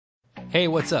Hey,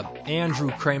 what's up?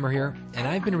 Andrew Kramer here, and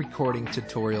I've been recording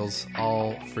tutorials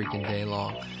all freaking day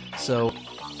long. So,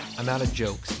 I'm out of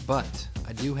jokes, but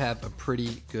I do have a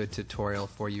pretty good tutorial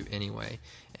for you anyway,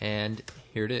 and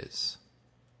here it is.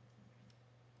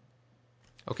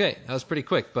 Okay, that was pretty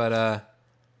quick, but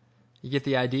you get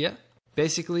the idea?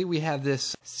 Basically, we have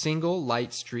this single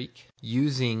light streak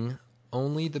using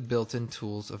only the built-in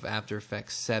tools of After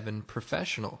Effects 7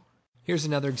 Professional. Here's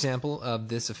another example of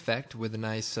this effect with a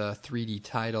nice 3D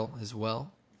title as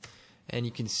well. And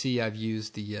you can see I've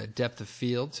used the depth of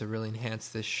field to really enhance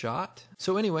this shot.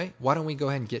 So anyway, why don't we go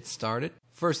ahead and get started.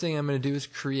 First thing I'm going to do is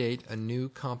create a new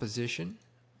composition.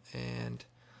 And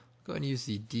go ahead and use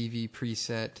the DV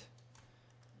preset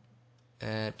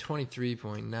at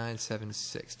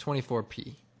 23.976,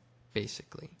 24p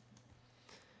basically.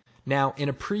 Now in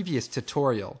a previous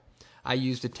tutorial I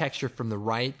used a texture from the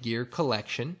Right Gear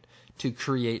collection to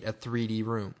create a 3D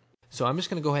room. So I'm just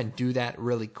going to go ahead and do that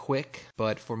really quick,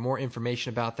 but for more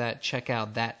information about that, check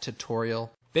out that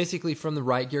tutorial. Basically from the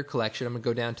Right Gear collection, I'm going to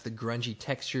go down to the grungy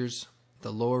textures,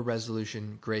 the lower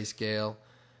resolution grayscale,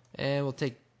 and we'll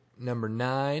take number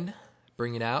 9,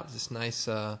 bring it out, this nice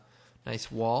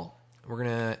wall. We're going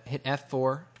to hit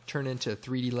F4, turn it into a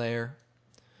 3D layer,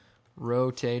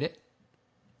 rotate it,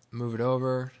 move it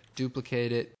over,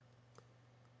 duplicate it,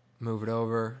 move it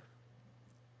over,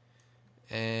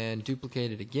 and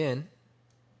duplicate it again,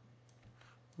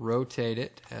 rotate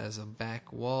it as a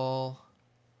back wall,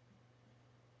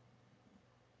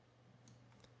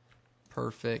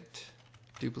 perfect,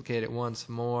 duplicate it once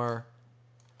more,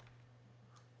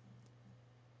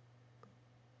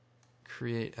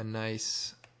 create a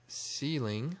nice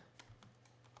ceiling,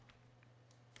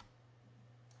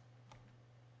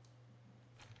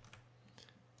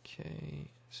 okay,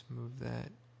 let's move that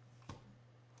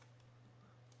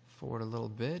forward a little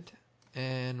bit,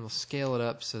 and we'll scale it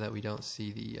up so that we don't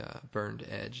see the burned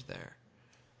edge there.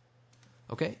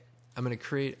 Okay, I'm going to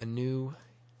create a new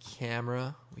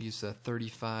camera. We use a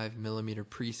 35mm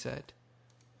preset,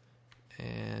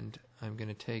 and I'm going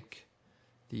to take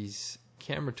these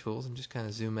camera tools and just kind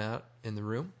of zoom out in the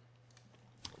room.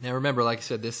 Now remember, like I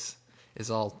said, this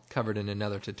is all covered in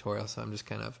another tutorial, so I'm just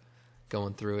kind of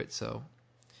going through it so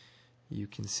you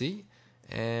can see.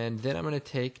 And then I'm going to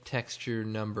take texture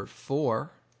number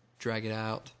 4, drag it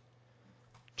out,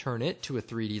 turn it to a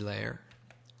 3D layer,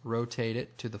 rotate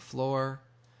it to the floor,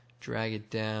 drag it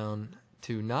down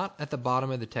to not at the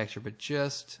bottom of the texture but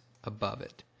just above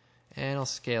it, and I'll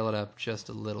scale it up just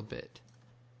a little bit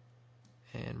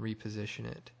and reposition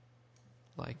it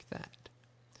like that.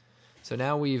 So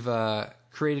now we've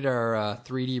created our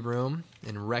 3D room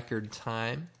in record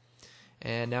time,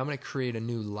 and now I'm going to create a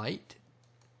new light.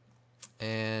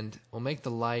 And we'll make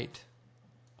the light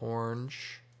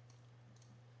orange,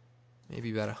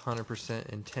 maybe about 100%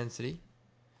 intensity,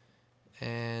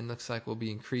 and looks like we'll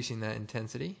be increasing that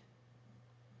intensity.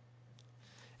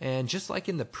 And just like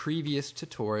in the previous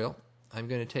tutorial, I'm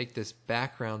going to take this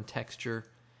background texture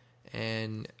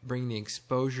and bring the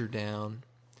exposure down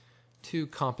to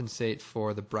compensate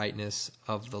for the brightness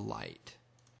of the light.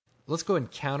 Let's go ahead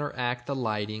and counteract the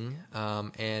lighting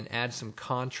and add some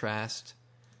contrast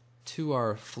to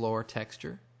our floor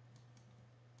texture.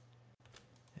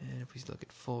 And if we look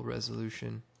at full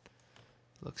resolution,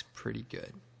 it looks pretty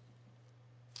good.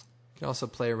 You can also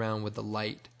play around with the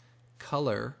light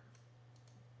color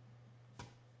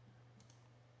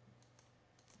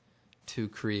to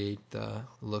create the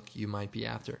look you might be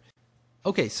after.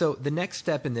 Okay, so the next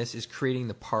step in this is creating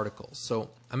the particles. So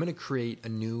I'm going to create a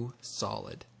new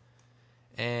solid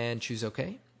and choose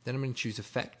OK. Then I'm going to choose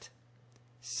Effect,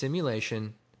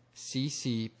 Simulation,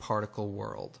 CC Particle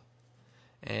World,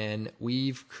 and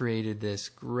we've created this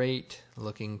great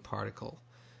looking particle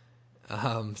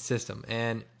system.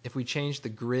 And if we change the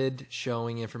grid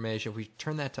showing information, if we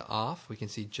turn that to off, we can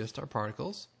see just our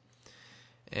particles.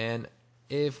 And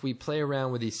if we play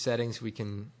around with these settings, we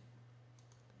can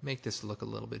make this look a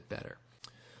little bit better.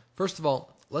 First of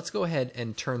all, let's go ahead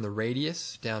and turn the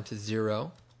radius down to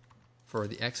 0 for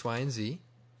the X, Y, and Z.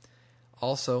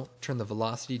 Also turn the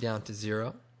velocity down to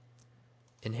 0.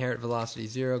 Inherent velocity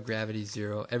 0, gravity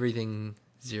 0, everything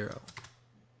 0.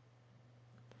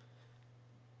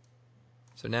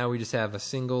 So now we just have a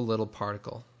single little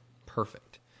particle.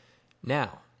 Perfect.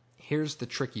 Now, here's the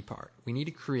tricky part. We need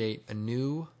to create a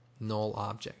new null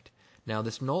object. Now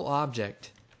this null object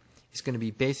is going to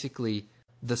be basically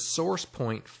the source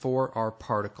point for our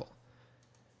particle.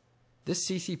 This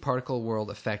CC Particle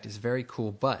World effect is very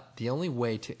cool, but the only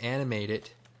way to animate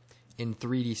it in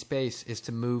 3D space is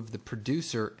to move the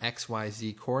producer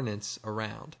XYZ coordinates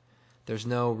around. There's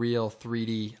no real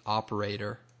 3D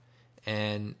operator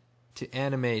And to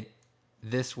animate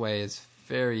this way is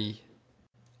very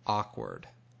awkward.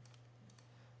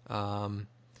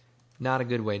 Not a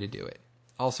good way to do it.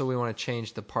 Also, we want to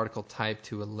change the particle type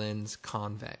to a lens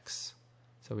convex.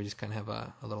 So we just kind of have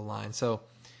a little line. So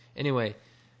anyway,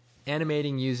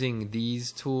 animating using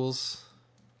these tools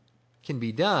can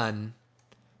be done,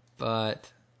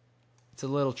 but it's a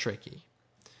little tricky.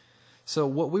 So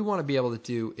what we want to be able to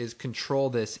do is control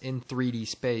this in 3D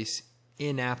space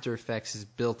in After Effects'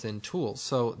 built-in tools.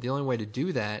 So the only way to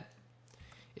do that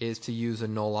is to use a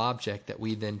null object that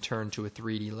we then turn to a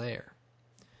 3D layer.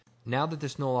 Now that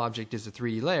this null object is a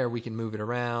 3D layer, we can move it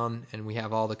around and we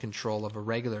have all the control of a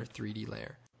regular 3D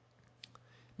layer.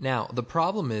 Now, the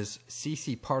problem is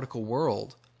CC Particle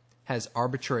World has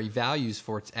arbitrary values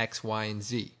for its X, Y, and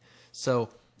Z. So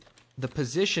the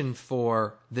position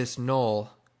for this null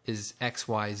is X,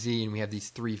 Y, Z, and we have these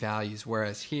three values,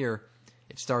 whereas here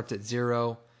it starts at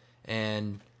 0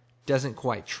 and doesn't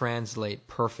quite translate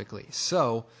perfectly.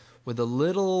 So with a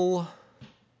little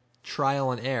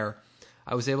trial and error,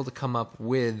 I was able to come up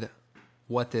with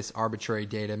what this arbitrary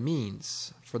data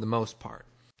means for the most part.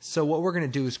 So what we're going to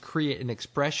do is create an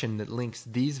expression that links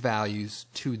these values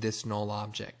to this null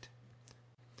object.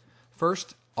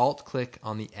 First, alt-click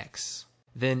on the X.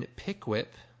 Then pick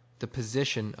whip the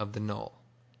position of the null.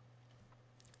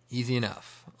 Easy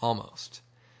enough, almost.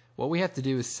 What we have to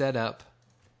do is set up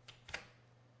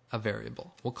a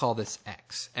variable. We'll call this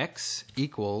X. X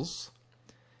equals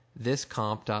this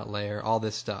comp.layer, all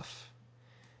this stuff.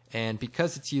 And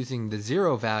because it's using the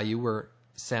 0 value, we're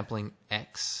sampling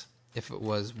X. If it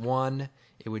was 1,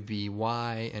 it would be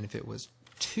Y, and if it was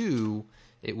 2,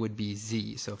 it would be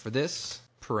Z. So for this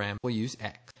parameter, we'll use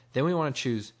X. Then we want to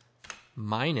choose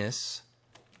minus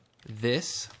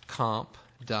this comp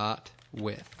dot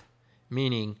width,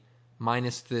 meaning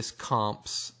minus this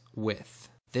comp's width.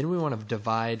 Then we want to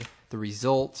divide the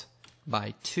result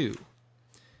by 2.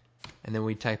 And then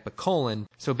we type a colon.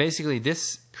 So basically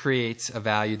this creates a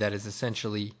value that is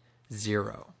essentially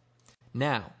 0.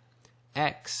 Now,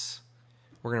 X,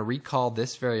 we're going to recall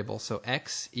this variable. So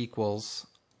X equals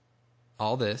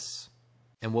all this.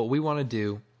 And what we want to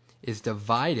do is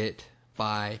divide it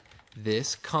by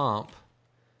this comp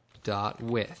dot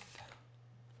width.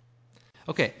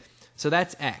 Okay, so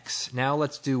that's X. Now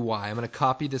let's do Y. I'm going to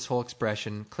copy this whole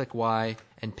expression, click Y,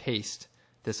 and paste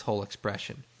this whole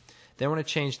expression. Then I want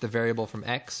to change the variable from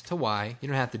X to Y. You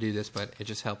don't have to do this, but it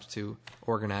just helps to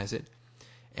organize it.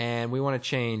 And we want to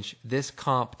change this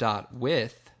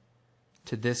comp.width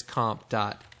to this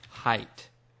comp.height.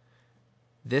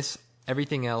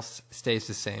 Everything else stays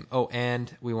the same. Oh,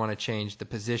 and we want to change the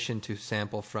position to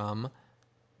sample from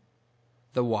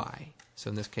the Y. So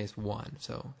in this case, 1.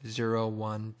 So 0,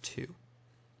 1, 2.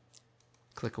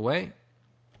 Click away.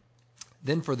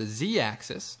 Then for the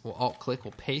Z-axis, we'll alt-click,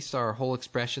 we'll paste our whole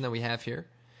expression that we have here.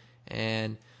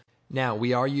 And now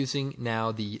we are using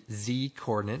now the Z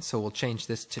coordinate, so we'll change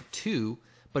this to 2.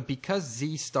 But because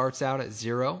Z starts out at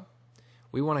 0,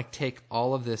 we want to take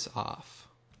all of this off.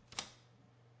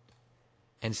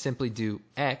 And simply do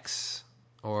X,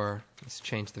 or let's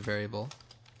change the variable,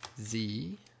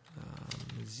 Z.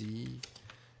 Z.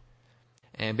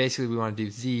 And basically we want to do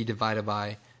Z divided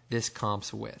by this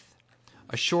comp's width.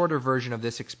 A shorter version of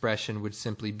this expression would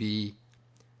simply be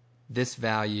this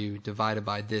value divided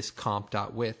by this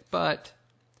comp.width, but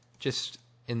just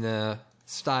in the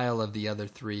style of the other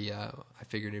three, I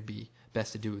figured it'd be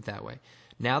best to do it that way.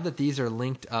 Now that these are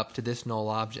linked up to this null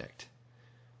object,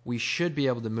 we should be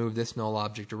able to move this null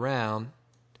object around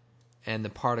and the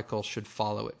particle should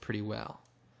follow it pretty well.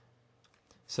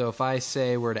 So if I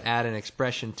say we're to add an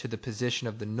expression to the position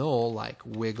of the null, like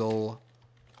wiggle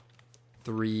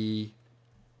 3,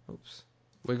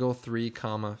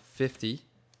 comma 50,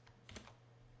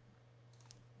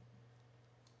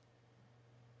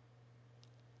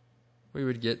 we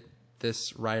would get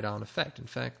this right-on effect. In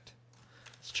fact,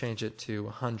 let's change it to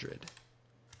 100.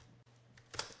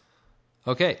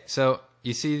 Okay, so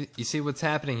you see what's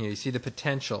happening here. You see the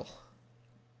potential.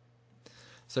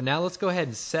 So now let's go ahead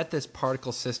and set this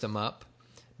particle system up.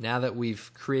 Now that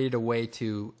we've created a way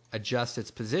to adjust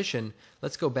its position,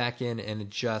 let's go back in and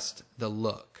adjust the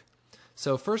look.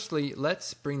 So firstly,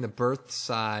 let's bring the birth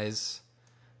size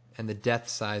and the depth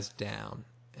size down,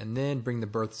 and then bring the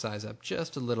birth size up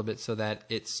just a little bit so that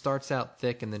it starts out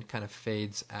thick and then kind of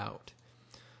fades out.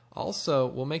 Also,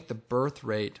 we'll make the birth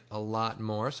rate a lot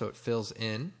more so it fills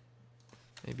in,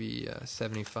 maybe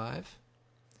 75.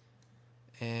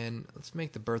 And let's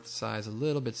make the birth size a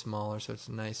little bit smaller so it's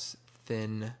a nice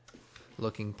thin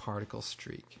looking particle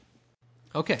streak.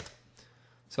 Okay,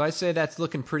 so I say that's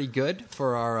looking pretty good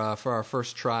for our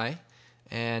first try.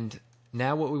 And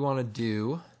now what we want to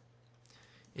do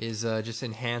is just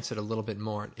enhance it a little bit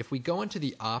more. If we go into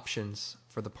the options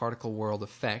for the particle world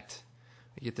effect,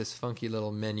 we get this funky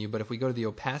little menu, but if we go to the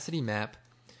opacity map,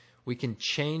 we can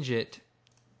change it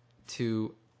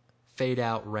to fade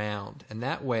out round, and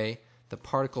that way the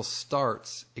particle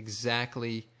starts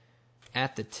exactly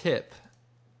at the tip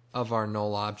of our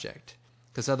null object,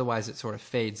 because otherwise it sort of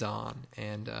fades on,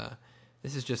 and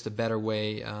this is just a better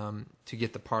way to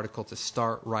get the particle to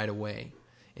start right away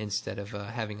instead of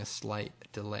having a slight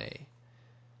delay.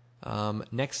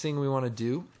 Next thing we want to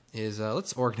do is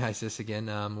let's organize this again.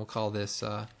 We'll call this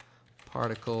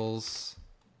particles,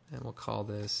 and we'll call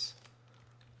this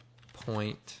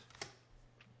point.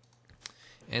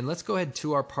 And let's go ahead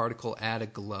to our particle, add a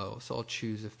glow. So I'll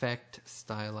choose Effect,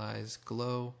 Stylize,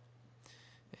 Glow,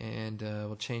 and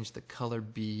we'll change the color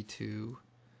B to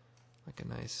like a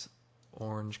nice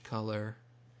orange color,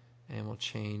 and we'll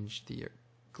change the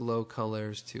glow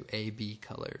colors to AB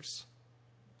colors,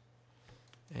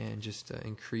 and just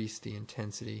increase the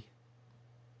intensity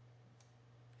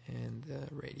and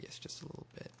the radius just a little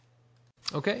bit.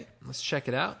 Okay, let's check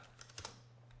it out.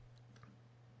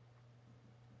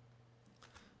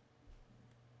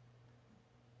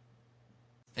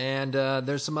 And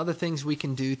there's some other things we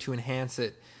can do to enhance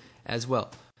it as well.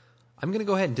 I'm going to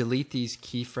go ahead and delete these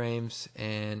keyframes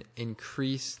and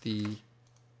increase the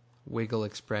wiggle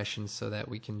expression so that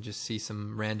we can just see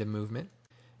some random movement.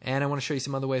 And I want to show you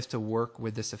some other ways to work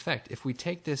with this effect. If we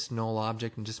take this null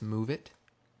object and just move it,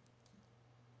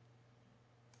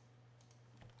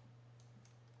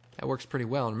 that works pretty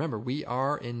well. And remember, we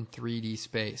are in 3D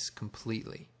space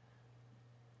completely.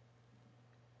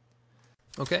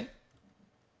 Okay.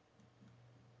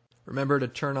 Remember to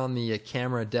turn on the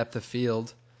camera depth of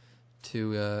field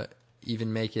to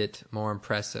even make it more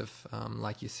impressive,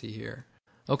 like you see here.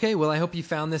 Okay, well, I hope you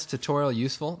found this tutorial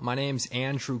useful. My name's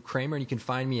Andrew Kramer, and you can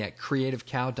find me at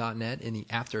creativecow.net in the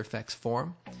After Effects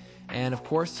forum. And of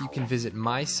course, you can visit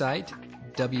my site,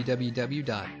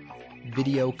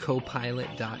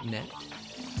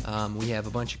 www.videocopilot.net. We have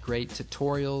a bunch of great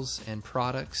tutorials and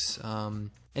products.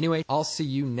 Anyway, I'll see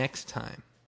you next time.